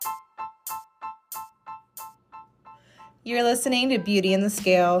You're listening to Beauty in the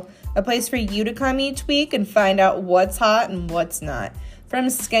Scale, a place for you to come each week and find out what's hot and what's not. From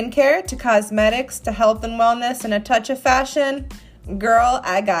skincare to cosmetics to health and wellness and a touch of fashion, girl,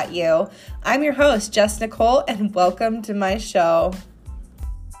 I got you. I'm your host, Jess Nicole, and welcome to my show.